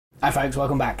Hi folks,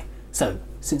 welcome back. So,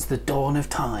 since the dawn of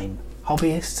time,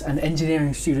 hobbyists and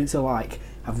engineering students alike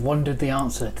have wondered the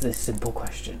answer to this simple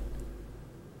question.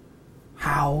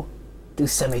 How do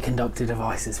semiconductor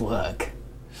devices work?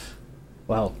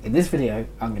 Well, in this video,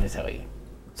 I'm going to tell you.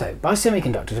 So, by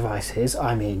semiconductor devices,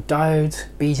 I mean diodes,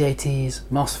 BJTs,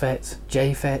 MOSFETs,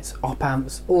 JFETs,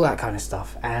 op-amps, all that kind of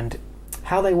stuff. And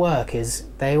how they work is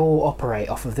they all operate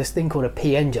off of this thing called a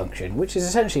PN junction, which is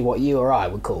essentially what you or I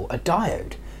would call a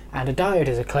diode. And a diode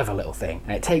is a clever little thing,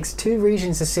 and it takes two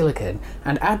regions of silicon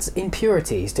and adds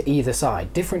impurities to either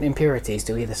side, different impurities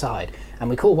to either side. And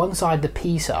we call one side the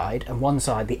P side and one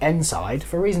side the N side,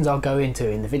 for reasons I'll go into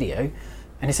in the video.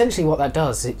 And essentially what that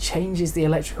does is it changes the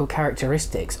electrical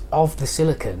characteristics of the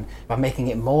silicon by making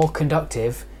it more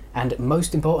conductive and,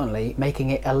 most importantly,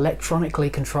 making it electronically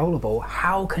controllable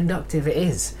how conductive it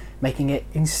is, making it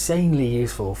insanely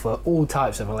useful for all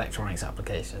types of electronics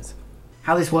applications.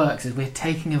 How this works is we're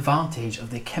taking advantage of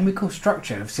the chemical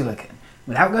structure of silicon.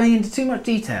 Without going into too much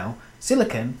detail,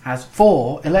 silicon has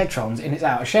 4 electrons in its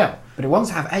outer shell, but it wants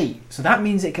to have 8, so that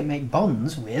means it can make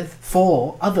bonds with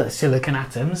 4 other silicon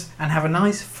atoms and have a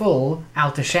nice full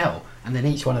outer shell. And then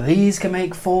each one of these can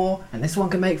make 4, and this one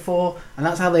can make 4, and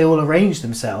that's how they all arrange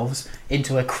themselves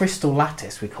into a crystal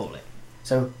lattice, we call it.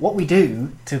 So what we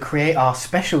do to create our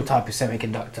special type of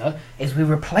semiconductor is we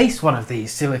replace one of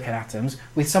these silicon atoms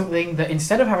with something that,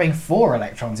 instead of having 4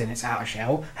 electrons in its outer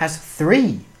shell, has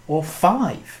 3 or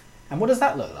 5. And what does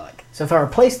that look like? So if I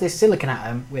replace this silicon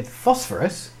atom with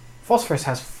phosphorus, phosphorus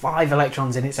has 5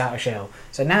 electrons in its outer shell.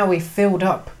 So now we've filled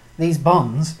up these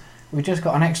bonds, we've just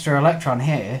got an extra electron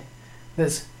here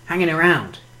that's hanging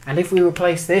around. And if we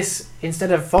replace this,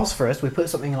 instead of phosphorus, we put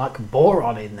something like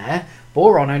boron in there.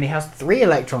 Boron only has 3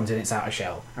 electrons in its outer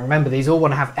shell. And remember, these all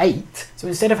want to have 8. So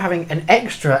instead of having an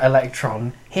extra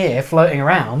electron here floating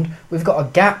around, we've got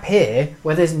a gap here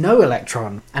where there's no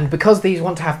electron. And because these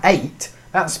want to have 8,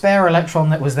 that spare electron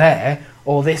that was there,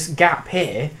 or this gap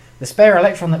here, the spare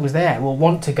electron that was there will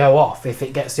want to go off if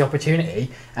it gets the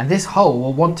opportunity, and this hole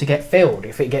will want to get filled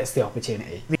if it gets the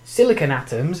opportunity. The silicon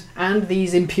atoms and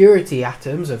these impurity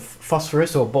atoms of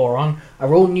phosphorus or boron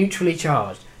are all neutrally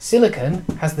charged. Silicon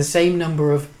has the same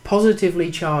number of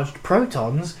positively charged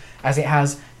protons as it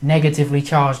has negatively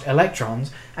charged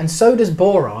electrons, and so does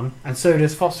boron and so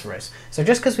does phosphorus. So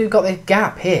just because we've got this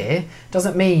gap here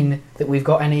doesn't mean that we've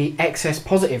got any excess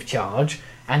positive charge.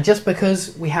 And just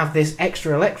because we have this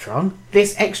extra electron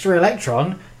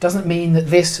doesn't mean that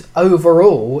this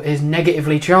overall is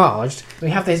negatively charged.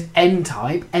 We have this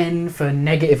N-type, N for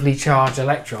negatively charged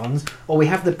electrons, or we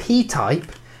have the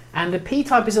P-type, and the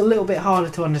P-type is a little bit harder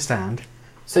to understand.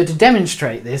 So to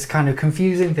demonstrate this kind of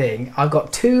confusing thing, I've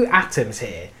got 2 atoms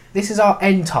here. This is our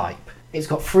N-type. It's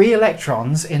got 3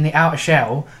 electrons in the outer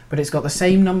shell, but it's got the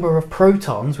same number of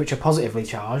protons, which are positively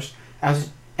charged,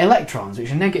 as electrons,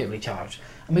 which are negatively charged.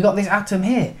 And we've got this atom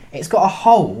here. It's got a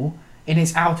hole in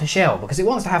its outer shell because it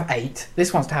wants to have 8.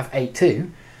 This wants to have 8 too.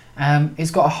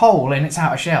 It's got a hole in its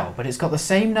outer shell, but it's got the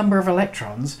same number of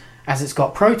electrons as it's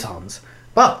got protons.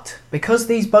 But because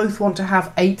these both want to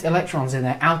have 8 electrons in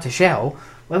their outer shell,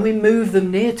 when we move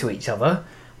them near to each other,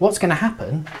 what's going to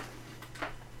happen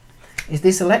is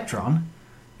this electron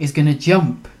is going to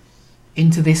jump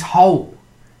into this hole,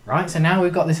 right? So now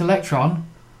we've got this electron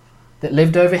that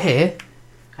lived over here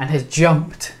and has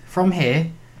jumped from here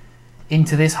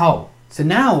into this hole. So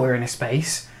now we're in a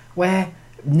space where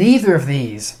neither of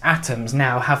these atoms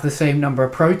now have the same number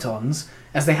of protons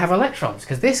as they have electrons,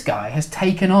 because this guy has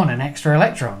taken on an extra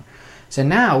electron. So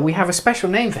now we have a special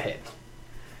name for it.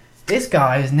 This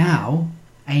guy is now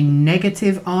a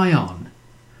negative ion,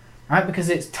 right? Because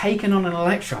it's taken on an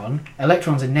electron.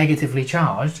 Electrons are negatively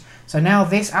charged. So now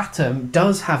this atom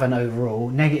does have an overall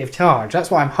negative charge. That's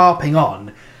why I'm harping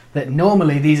on that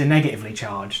normally these are negatively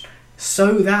charged,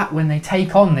 so that when they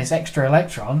take on this extra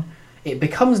electron, it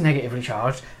becomes negatively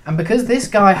charged. And because this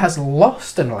guy has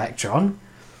lost an electron,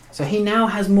 so he now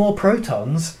has more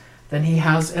protons than he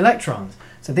has electrons.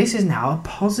 So this is now a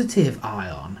positive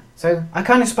ion. So I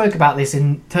kind of spoke about this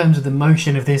in terms of the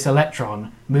motion of this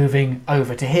electron moving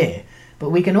over to here. But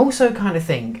we can also kind of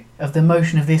think of the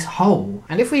motion of this hole.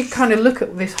 And if we kind of look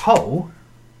at this hole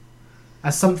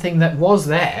as something that was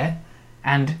there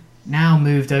and now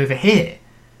moved over here,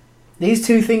 these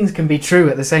two things can be true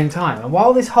at the same time. And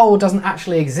while this hole doesn't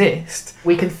actually exist,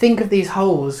 we can think of these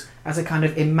holes as a kind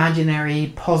of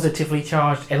imaginary positively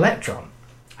charged electron.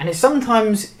 And it's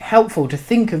sometimes helpful to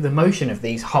think of the motion of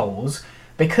these holes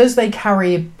because they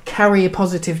carry a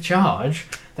positive charge.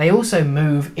 They also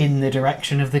move in the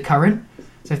direction of the current.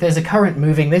 So if there's a current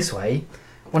moving this way,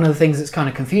 one of the things that's kind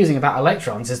of confusing about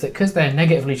electrons is that because they're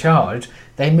negatively charged,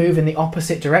 they move in the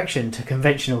opposite direction to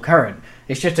conventional current.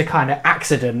 It's just a kind of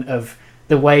accident of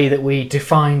the way that we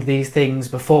defined these things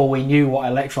before we knew what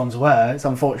electrons were. It's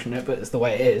unfortunate, but it's the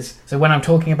way it is. So when I'm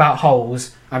talking about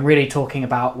holes, I'm really talking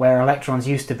about where electrons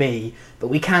used to be, but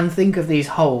we can think of these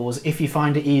holes, if you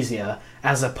find it easier,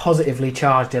 as a positively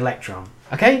charged electron.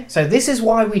 Okay, so this is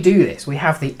why we do this. We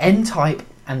have the N-type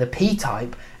and the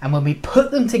P-type, and when we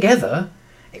put them together,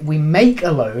 we make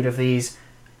a load of these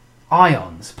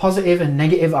ions, positive and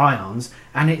negative ions,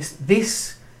 and it's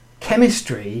this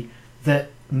chemistry that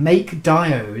make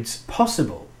diodes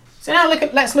possible. So now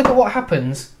let's look at what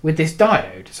happens with this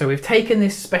diode. So we've taken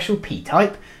this special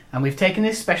P-type and we've taken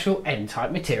this special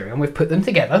N-type material and we've put them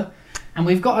together, and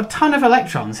we've got a ton of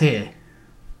electrons here.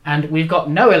 And we've got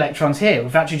no electrons here,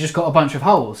 we've actually just got a bunch of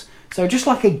holes. So just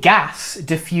like a gas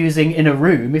diffusing in a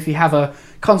room, if you have a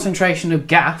concentration of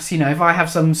gas, you know, if I have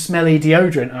some smelly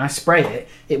deodorant and I spray it,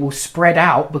 it will spread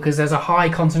out because there's a high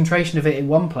concentration of it in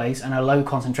one place and a low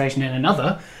concentration in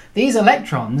another. These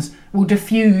electrons will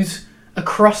diffuse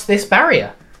across this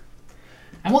barrier.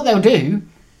 And what they'll do,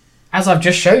 as I've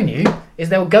just shown you, is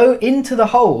they'll go into the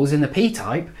holes in the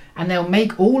P-type and they'll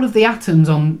make all of the atoms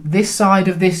on this side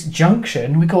of this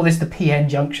junction, we call this the PN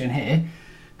junction here,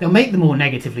 they'll make them all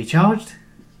negatively charged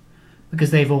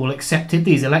because they've all accepted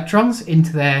these electrons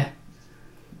into their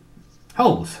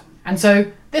holes. And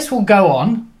so this will go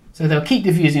on, so they'll keep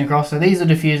diffusing across, so these will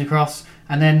diffuse across,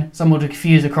 and then some will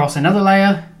diffuse across another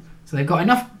layer. So they've got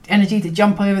enough energy to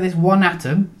jump over this one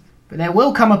atom, but there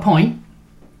will come a point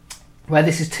where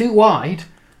this is too wide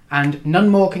and none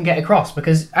more can get across,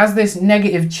 because as this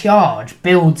negative charge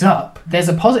builds up, there's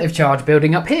a positive charge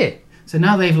building up here. So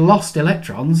now they've lost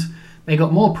electrons, they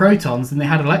got more protons than they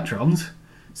had electrons,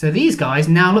 so these guys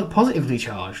now look positively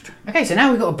charged. Okay, so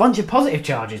now we've got a bunch of positive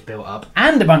charges built up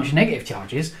and a bunch of negative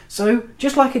charges. So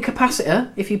just like a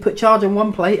capacitor, if you put charge on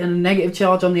one plate and a negative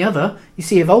charge on the other, you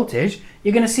see a voltage,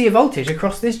 you're going to see a voltage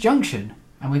across this junction.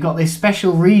 And we've got this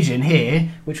special region here,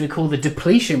 which we call the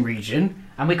depletion region.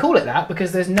 And we call it that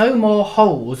because there's no more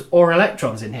holes or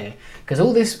electrons in here. Because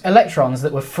all these electrons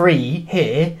that were free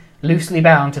here, loosely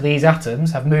bound to these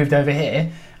atoms, have moved over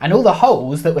here. And all the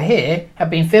holes that were here have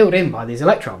been filled in by these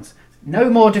electrons. No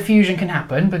more diffusion can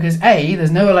happen because A, there's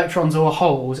no electrons or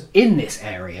holes in this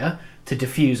area to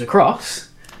diffuse across,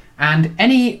 and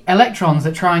any electrons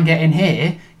that try and get in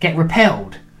here get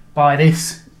repelled by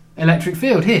this electric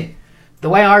field here. The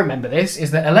way I remember this is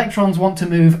that electrons want to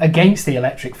move against the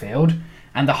electric field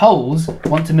and the holes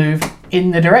want to move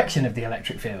in the direction of the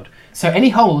electric field. So any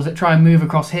holes that try and move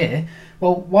across here,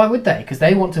 well, why would they? Because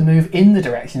they want to move in the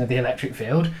direction of the electric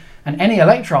field, and any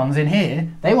electrons in here,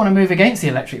 they want to move against the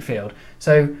electric field.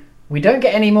 So we don't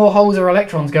get any more holes or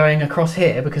electrons going across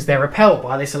here because they're repelled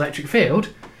by this electric field.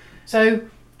 So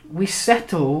we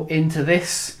settle into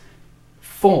this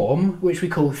form, which we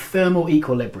call thermal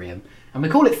equilibrium. And we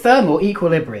call it thermal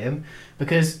equilibrium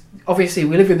because obviously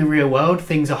we live in the real world,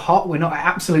 things are hot, we're not at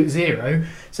absolute zero.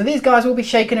 So these guys will be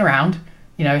shaking around,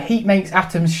 you know, heat makes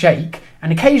atoms shake,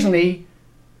 and occasionally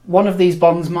one of these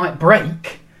bonds might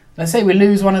break. Let's say we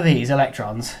lose one of these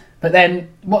electrons, but then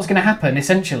what's going to happen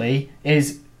essentially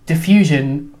is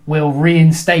diffusion will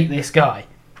reinstate this guy.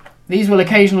 These will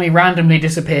occasionally randomly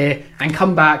disappear and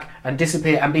come back and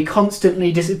disappear and be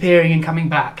constantly disappearing and coming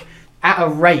back at a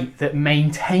rate that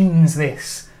maintains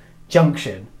this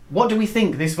junction. What do we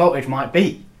think this voltage might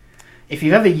be? If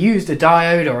you've ever used a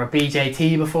diode or a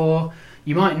BJT before,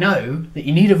 you might know that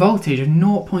you need a voltage of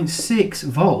 0.6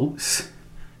 volts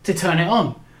to turn it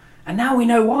on. And now we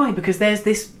know why, because there's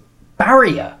this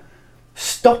barrier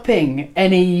stopping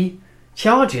any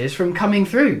charges from coming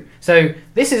through. So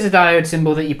this is a diode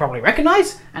symbol that you probably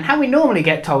recognise, and how we normally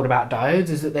get told about diodes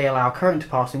is that they allow current to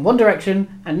pass in one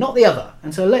direction and not the other.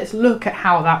 And so let's look at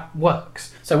how that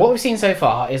works. So what we've seen so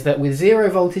far is that with zero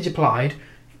voltage applied,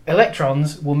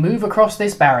 electrons will move across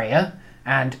this barrier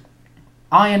and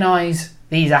ionise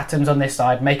these atoms on this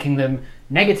side, making them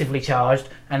negatively charged,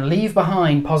 and leave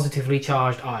behind positively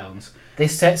charged ions.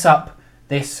 This sets up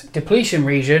this depletion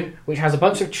region, which has a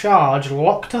bunch of charge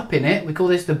locked up in it. We call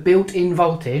this the built-in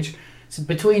voltage. It's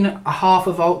between a half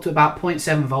a volt to about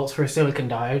 0.7 volts for a silicon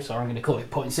diode, so I'm going to call it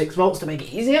 0.6 volts to make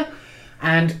it easier.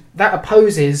 And that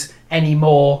opposes any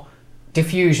more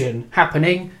diffusion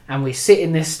happening, and we sit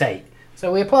in this state.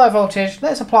 So we apply a voltage.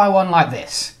 Let's apply one like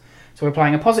this. So we're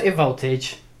applying a positive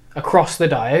voltage across the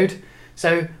diode.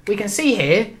 So we can see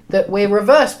here that we're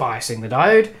reverse biasing the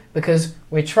diode because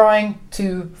we're trying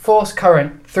to force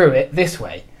current through it this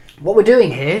way. What we're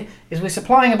doing here is we're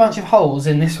supplying a bunch of holes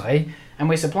in this way and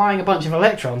we're supplying a bunch of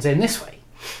electrons in this way.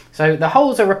 So the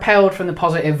holes are repelled from the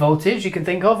positive voltage you can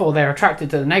think of, or they're attracted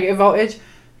to the negative voltage,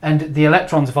 and the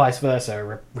electrons vice versa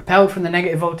are repelled from the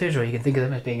negative voltage, or you can think of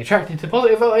them as being attracted to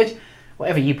positive voltage,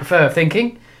 whatever you prefer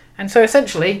thinking. And so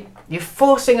essentially you're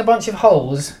forcing a bunch of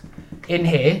holes in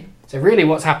here. So really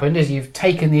what's happened is you've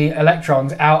taken the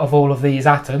electrons out of all of these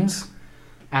atoms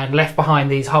and left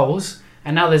behind these holes,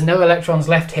 and now there's no electrons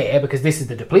left here because this is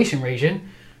the depletion region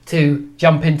to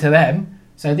jump into them.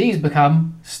 So these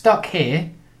become stuck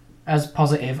here as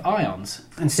positive ions.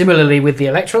 And similarly with the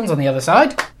electrons on the other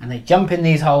side, and they jump in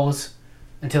these holes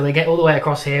until they get all the way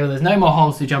across here. There's no more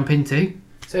holes to jump into.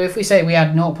 So if we say we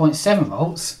add 0.7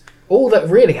 volts, all that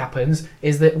really happens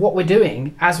is that what we're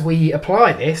doing as we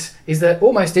apply this is that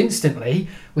almost instantly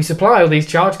we supply all these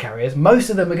charge carriers, most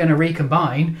of them are going to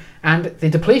recombine, and the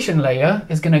depletion layer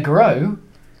is going to grow,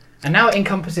 and now it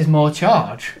encompasses more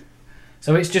charge.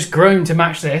 So it's just grown to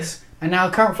match this, and now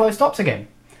current flow stops again.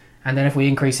 And then if we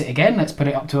increase it again, let's put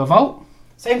it up to a volt,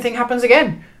 same thing happens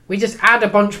again. We just add a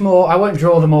bunch more, I won't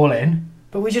draw them all in,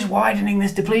 but we're just widening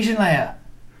this depletion layer.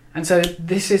 And so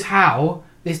this is how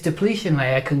this depletion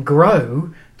layer can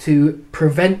grow to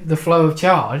prevent the flow of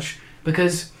charge,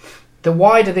 because the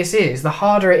wider this is, the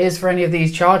harder it is for any of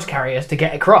these charge carriers to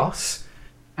get across.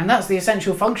 And that's the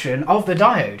essential function of the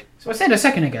diode. So I said a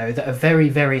second ago that a very,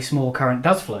 very small current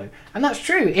does flow. And that's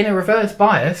true. In a reverse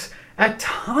bias, a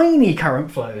tiny current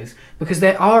flows because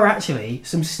there are actually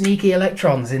some sneaky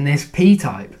electrons in this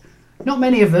p-type. Not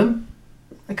many of them,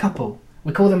 a couple.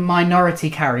 We call them minority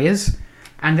carriers,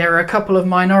 and there are a couple of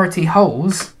minority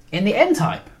holes in the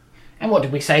n-type. And what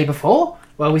did we say before?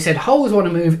 Well, we said holes want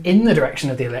to move in the direction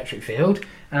of the electric field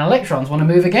and electrons want to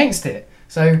move against it.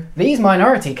 So these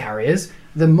minority carriers,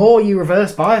 the more you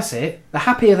reverse bias it, the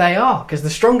happier they are, because the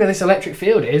stronger this electric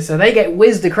field is, so they get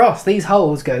whizzed across. These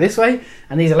holes go this way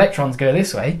and these electrons go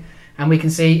this way. And we can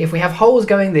see if we have holes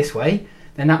going this way,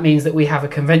 then that means that we have a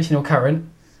conventional current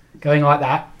going like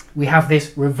that. We have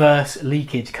this reverse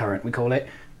leakage current, we call it.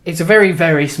 It's a very,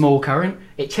 very small current.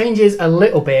 It changes a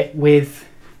little bit with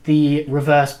the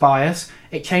reverse bias.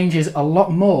 It changes a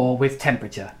lot more with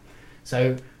temperature.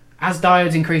 So as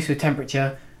diodes increase with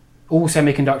temperature, all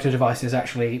semiconductor devices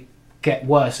actually get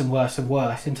worse and worse and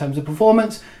worse in terms of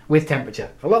performance with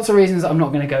temperature, for lots of reasons that I'm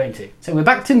not going to go into. So we're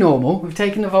back to normal, we've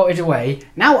taken the voltage away.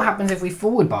 Now what happens if we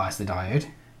forward bias the diode?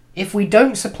 If we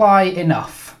don't supply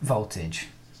enough voltage,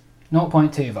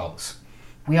 0.2 volts,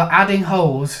 we are adding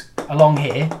holes along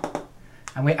here,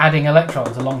 and we're adding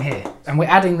electrons along here, and we're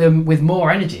adding them with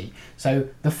more energy. So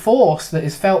the force that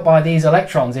is felt by these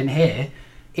electrons in here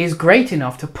is great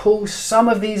enough to pull some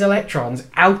of these electrons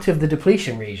out of the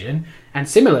depletion region, and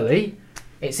similarly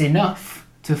it's enough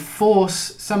to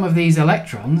force some of these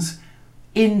electrons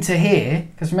into here,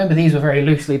 because remember these were very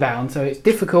loosely bound, so it's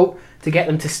difficult to get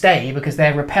them to stay because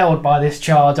they're repelled by this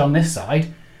charge on this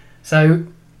side. So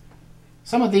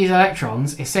some of these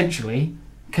electrons essentially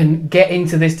can get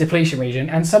into this depletion region,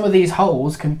 and some of these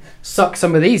holes can suck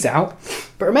some of these out.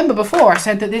 But remember before I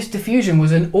said that this diffusion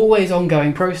was an always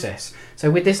ongoing process.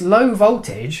 So with this low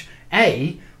voltage,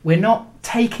 we're not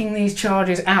taking these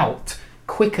charges out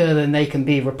quicker than they can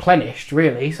be replenished,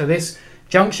 really. So this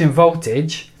junction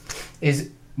voltage is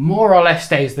more or less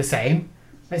stays the same.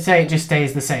 Let's say it just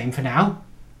stays the same for now.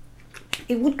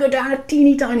 It would go down a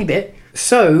teeny tiny bit.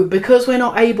 So because we're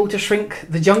not able to shrink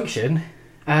the junction,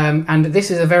 and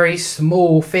this is a very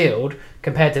small field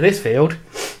compared to this field,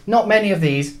 not many of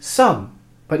these, some,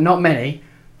 but not many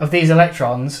of these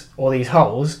electrons or these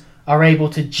holes are able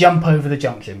to jump over the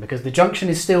junction, because the junction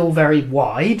is still very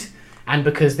wide and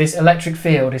because this electric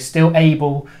field is still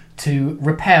able to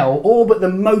repel all but the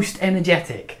most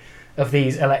energetic of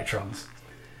these electrons.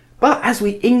 But as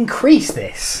we increase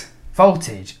this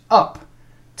voltage up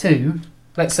to,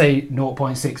 let's say,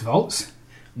 0.6 volts,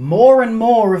 more and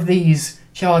more of these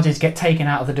charges get taken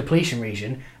out of the depletion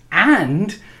region,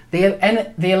 and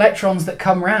the electrons that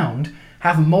come round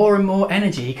have more and more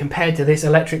energy compared to this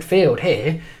electric field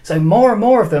here, so more and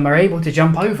more of them are able to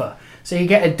jump over. So you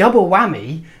get a double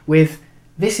whammy with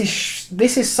this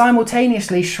is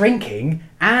simultaneously shrinking,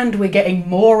 and we're getting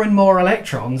more and more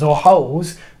electrons or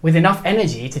holes with enough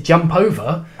energy to jump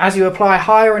over. As you apply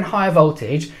higher and higher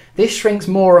voltage, this shrinks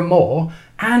more and more,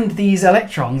 and these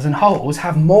electrons and holes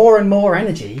have more and more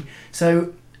energy.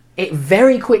 So it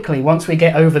very quickly, once we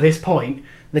get over this point,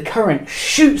 the current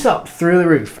shoots up through the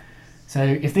roof. So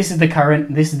if this is the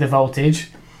current, this is the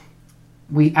voltage,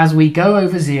 as we go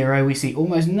over zero, we see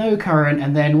almost no current,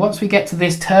 and then once we get to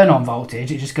this turn on voltage,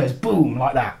 it just goes boom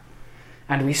like that.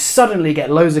 And we suddenly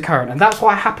get loads of current, and that's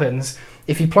what happens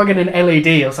if you plug in an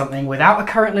LED or something without a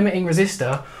current limiting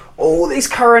resistor, all this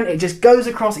current, it just goes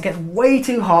across, it gets way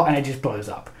too hot and it just blows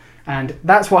up. And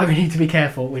that's why we need to be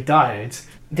careful with diodes.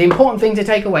 The important thing to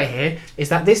take away here is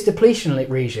that this depletion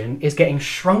region is getting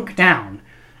shrunk down,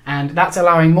 and that's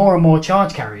allowing more and more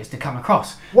charge carriers to come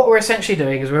across. What we're essentially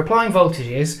doing is we're applying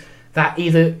voltages that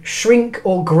either shrink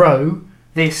or grow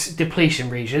this depletion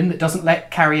region that doesn't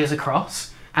let carriers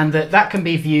across, and that can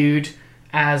be viewed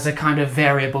as a kind of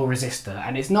variable resistor.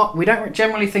 And it's not, we don't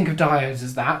generally think of diodes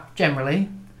as that, generally.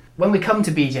 When we come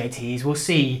to BJTs, we'll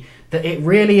see that it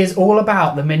really is all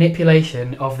about the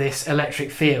manipulation of this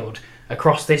electric field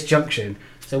across this junction.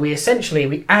 So we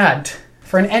add,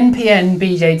 for an NPN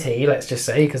BJT, let's just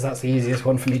say, because that's the easiest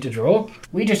one for me to draw,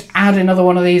 we just add another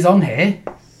one of these on here,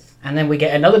 and then we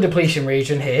get another depletion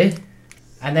region here,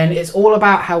 and then it's all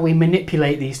about how we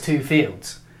manipulate these two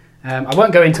fields. I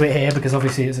won't go into it here because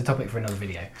obviously it's a topic for another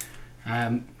video.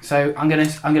 So I'm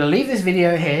gonna leave this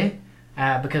video here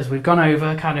because we've gone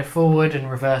over kind of forward and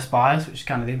reverse bias, which is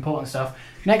kind of the important stuff.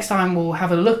 Next time we'll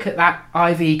have a look at that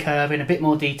IV curve in a bit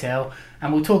more detail,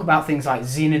 and we'll talk about things like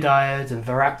Zener diodes and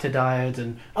Varactor diodes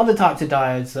and other types of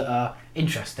diodes that are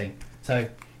interesting. So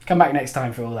come back next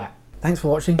time for all that. Thanks for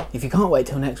watching. If you can't wait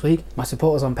till next week, my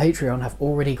supporters on Patreon have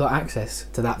already got access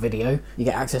to that video. You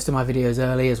get access to my videos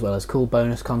early, as well as cool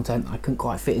bonus content I couldn't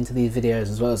quite fit into these videos,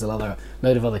 as well as a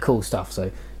load of other cool stuff.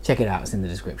 So check it out, it's in the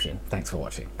description. Thanks for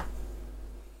watching.